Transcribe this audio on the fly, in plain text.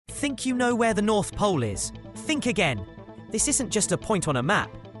Think you know where the North Pole is? Think again. This isn't just a point on a map.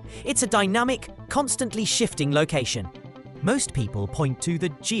 It's a dynamic, constantly shifting location. Most people point to the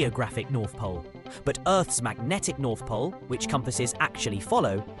geographic North Pole, but Earth's magnetic North Pole, which compasses actually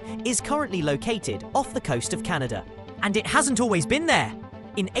follow, is currently located off the coast of Canada. And it hasn't always been there.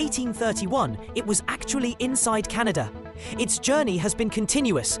 In 1831, it was actually inside Canada. Its journey has been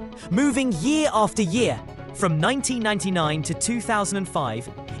continuous, moving year after year. From 1999 to 2005,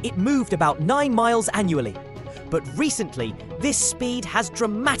 it moved about 9 miles annually. But recently, this speed has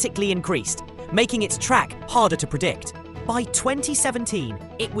dramatically increased, making its track harder to predict. By 2017,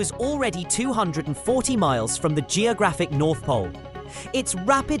 it was already 240 miles from the geographic North Pole. Its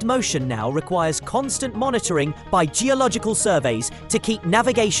rapid motion now requires constant monitoring by geological surveys to keep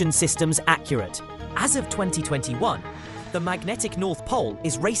navigation systems accurate. As of 2021, the magnetic North Pole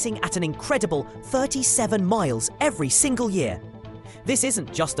is racing at an incredible 37 miles every single year. This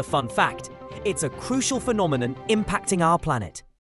isn't just a fun fact, it's a crucial phenomenon impacting our planet.